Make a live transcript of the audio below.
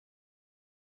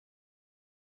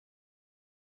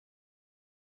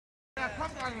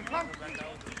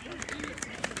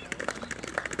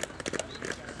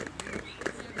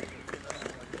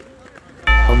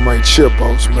I'm right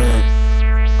chipos, man.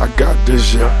 I got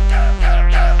this, yeah.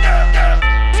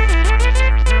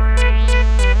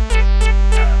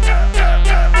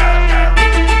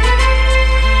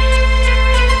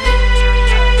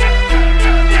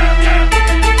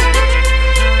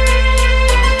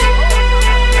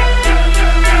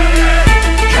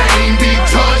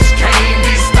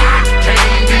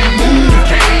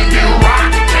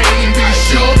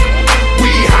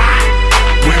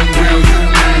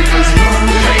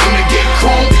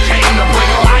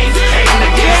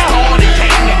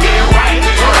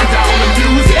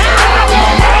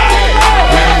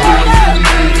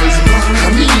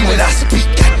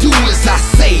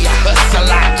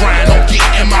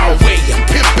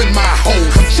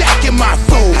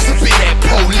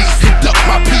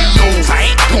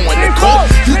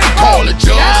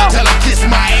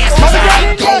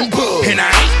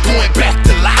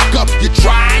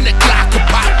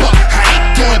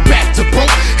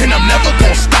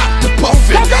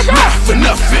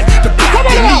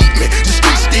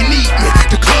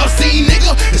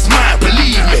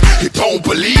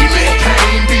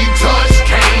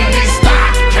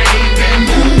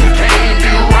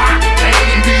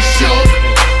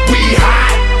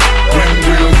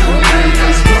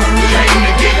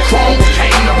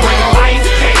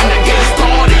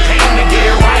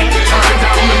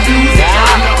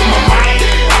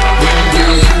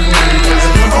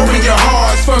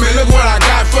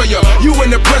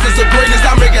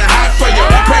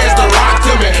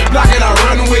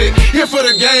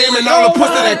 And all the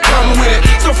pussy that come with it.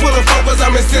 So full of focus,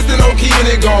 I'm insisting on keeping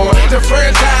it going. The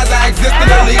franchise, I exist in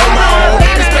a league of my own.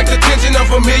 Expect attention, I'm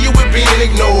familiar with being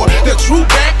ignored. The true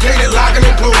back, hated locking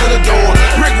and closing the door.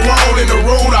 Brick wall in the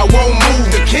road, I won't move.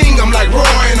 The king, I'm like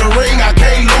Roy in the ring, I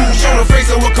can't lose. Show the face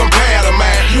of what compare to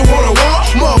man. You wanna walk?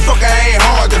 Motherfucker ain't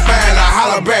hard to find. I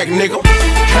holler back, nigga.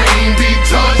 Can't be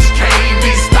touched, can't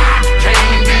be stopped,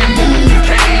 can't be moved,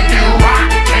 can't be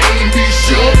rocked, can't be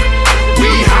shook. We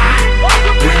hot.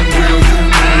 When will you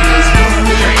niggas learn?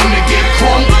 Came to get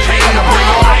crunk, came to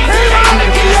bring life, came to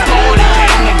get started,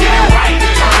 came to get it right.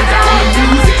 Turn down the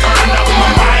music, turn up my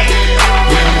mic.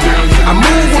 When will you I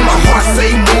move when my heart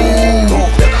say move.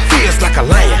 Feels like a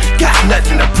lion, got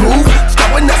nothing to prove.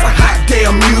 Starting as a hot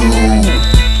damn mule.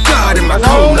 God in my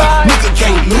corner, nigga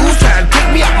can't lose. Try to take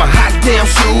me out my hot damn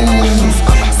shoes.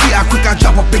 See how quick I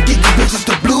drop up and get you bitches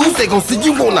the blues. They gon' see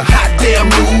you on a hot damn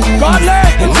news.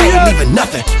 And they ain't leaving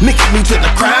nothing, linking me to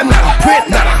the crime. Not a print,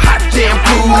 not a hot damn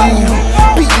clue.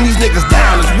 Beating these niggas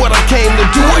down is what I came to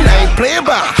do. And I ain't playing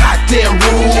by a hot damn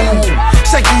rule.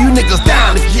 Shaking you niggas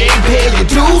down if you ain't paying your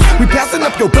dues. We passing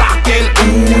up your block and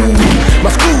ooh, my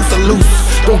screws are loose.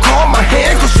 Don't call my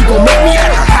hand cause you gon' make me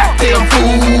act a hot damn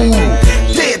fool.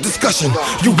 Dead discussion,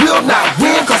 you will not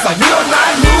win cause I will